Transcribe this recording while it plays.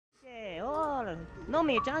No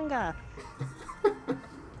me changa.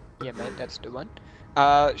 Yeah, mate, that's the one.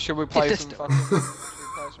 Should we play some fucking... should we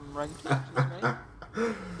play some ranked matches, mate?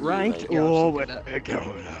 Ranked? Yeah, Oh, what a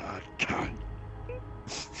going on.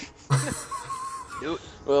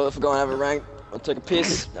 Well, if we're going to have a rank, I'll take a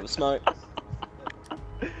piss, have a smoke.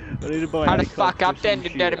 I need to buy How a the fuck up then, you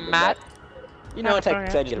dirty mat? You know, I take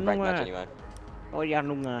to get a rank match anyway. Oh, yeah,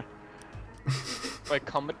 no. Wait,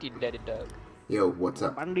 Comet, you dirty dog. Yo, what's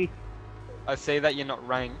up? Bandy. I see that you're not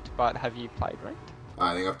ranked, but have you played ranked?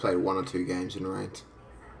 I think I've played 1 or 2 games in ranked.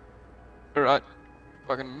 Alright.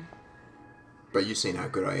 Fucking... But you've seen how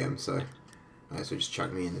good I am, so... So just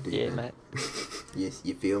chuck me in the deep end. Yeah, mate. Yes,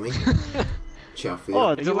 you feel me? Chow feel? Oh,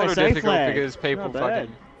 It's a little difficult because people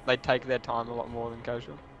fucking... They take their time a lot more than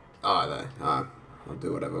casual. Oh, no. I'll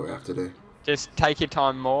do whatever we have to do. Just take your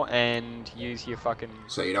time more and use your fucking...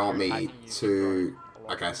 So you don't want me to...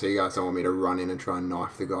 Okay, so you guys don't want me to run in and try and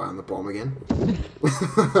knife the guy on the bomb again?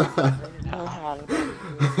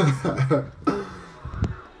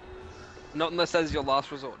 Not unless that's your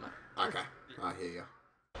last resort, no. Okay, I hear you.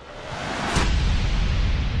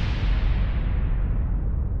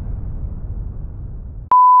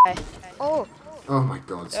 Oh, Oh my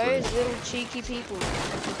god, those Slim. little cheeky people.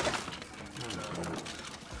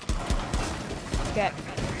 Okay.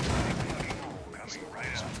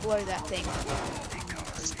 Just blow that thing.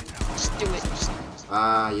 Just do it.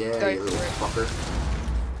 Ah, yeah, Go you little for it.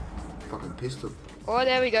 fucker. Fucking pistol. Oh,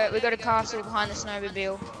 there we go. We got a castle behind the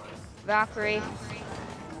snowmobile. Valkyrie.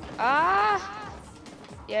 Ah!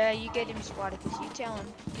 Yeah, you get him, Spartacus. You tell him.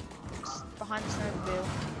 It's behind the snowmobile.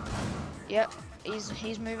 Yep.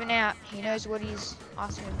 He's moving out. He knows what he's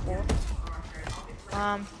asking him for.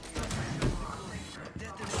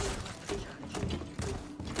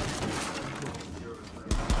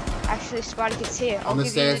 Actually, Spartacus here. On the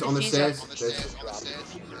give you stairs, on the diffuser. stairs.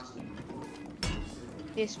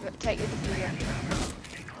 Yes, but take the diffuser.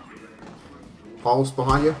 Holes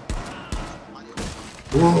behind you.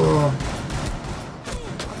 Whoa.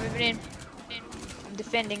 I'm moving in. I'm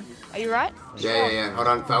defending. Are you right? Yeah. Hold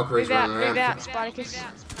on, Valkyrie's Move out, running move around. out, Spartacus.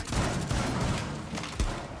 I'm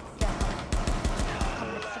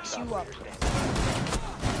gonna fix you up.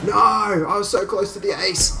 No! I was so close to the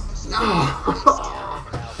ace! No!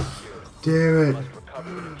 Damn it.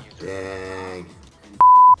 Dang.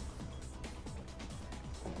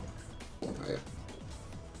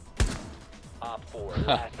 Oh,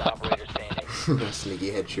 yeah.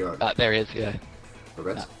 Sneaky headshot. There is, yeah.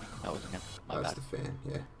 Roberts? That wasn't him. My That's bad. the fan,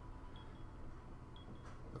 yeah.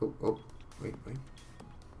 Oh, wait.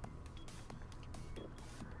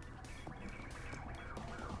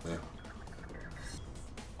 There.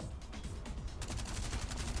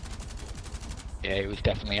 Yeah, he was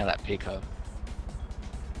definitely at that pico.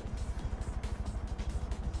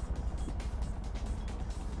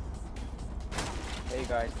 Hey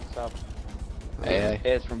guys, what's up? Hey.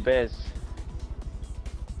 It's from Bez.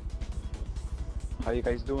 How you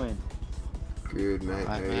guys doing? Good, mate.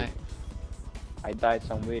 Right, Hey. mate. I died,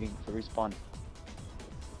 so I'm waiting to respawn.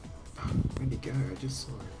 Where'd he go? I just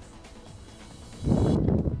saw it.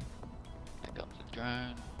 There comes the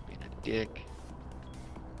drone, being a dick.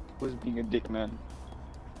 Who's being a dick, man?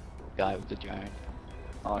 Guy with the drone.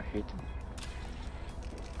 Oh, I hate him.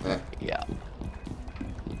 There. Yeah.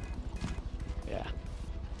 Yeah.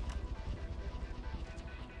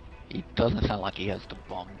 He doesn't sound like he has the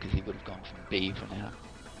bomb because he would have gone from B for now.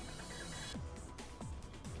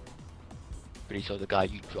 But he saw the guy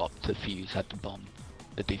you dropped the fuse had the bomb.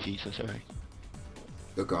 The diffuser, sorry.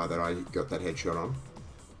 The guy that I got that headshot on.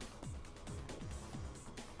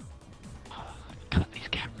 God, these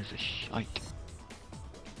cameras are shite.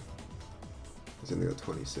 He's only got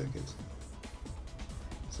 20 seconds.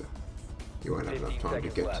 So, you won't have enough 15 time to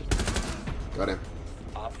get seconds to. Got him.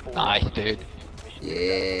 Nice, dude.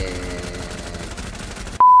 Yeah.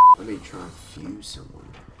 Let me try and fuse someone.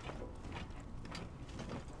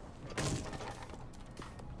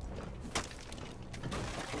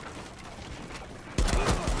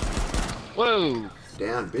 Whoa!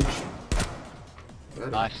 Down, bitch. Got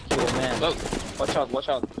him. Nice. Kill man. Whoa! Watch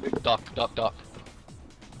out. Doc.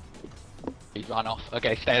 He's run off.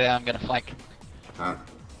 Okay, stay there, I'm gonna flank.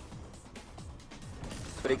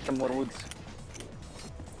 Break some more woods.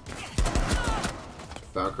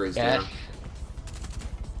 Valkyrie's Yes. down.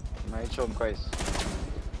 Nice job, guys.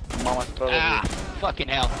 Mama's probably. Ah! Fucking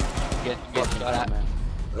hell. Get shot at. Man.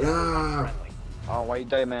 Ah! Oh, why you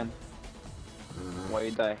die, man? Why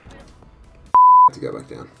you die? To go back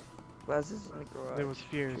down. Where's this in the garage? There was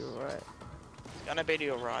fuse. You're right. It's gonna be to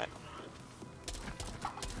your right.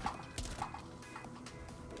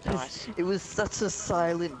 Nice. It was such a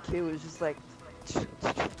silent kill. It was just like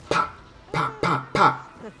Pop, pop, pop,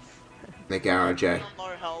 pop. The garage, eh? On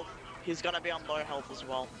low health. He's gonna be on low health as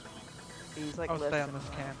well. He's like I'll less stay on than this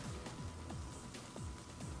camp.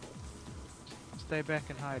 Stay back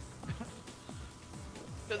and hide.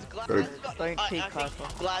 Because Glaz Good. got, Don't I cheat, think Castle.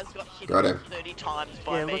 Glaz got hit Got him. 30 times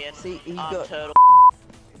by Yeah, me look, and see, he got... Turtle.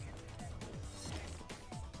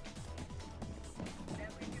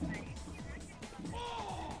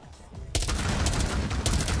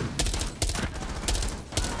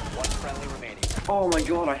 One friendly remaining. Oh my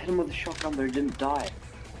god, I hit him with a shotgun but he didn't die.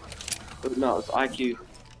 Oh, no, it was IQ.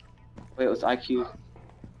 Wait, it was IQ.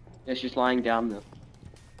 Yeah, she's lying down there.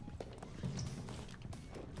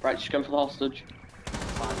 Right, she's going for the hostage.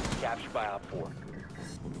 Hostage captured by Op 4.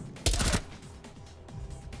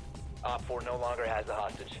 Op 4 no longer has the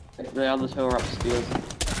hostage. The other two are upstairs.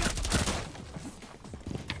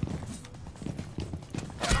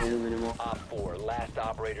 Can't see them anymore. Op 4, last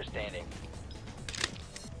operator standing.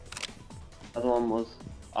 The other one was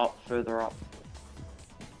up, further up.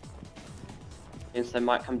 Means they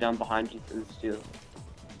might come down behind you through the stairs.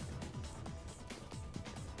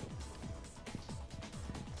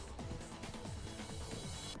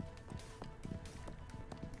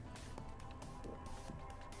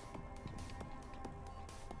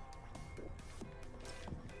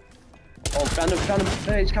 Oh, found him, found him.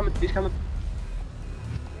 Hey, he's coming, he's coming.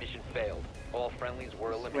 Mission failed. All friendlies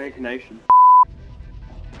were eliminated. Swag Nation.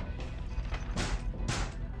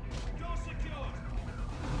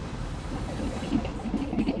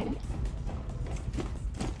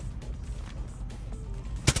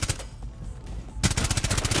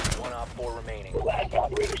 One Op 4 remaining. Last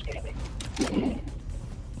operator standing.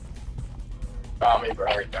 Tommy,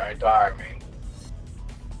 bro, don't die me.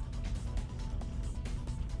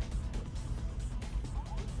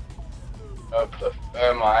 Up the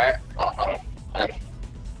thermite.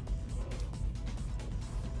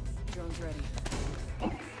 Drone's ready.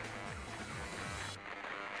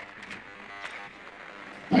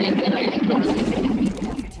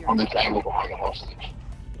 On the table behind the hostage.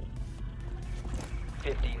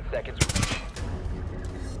 15 seconds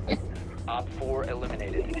remaining. Op 4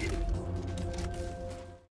 eliminated.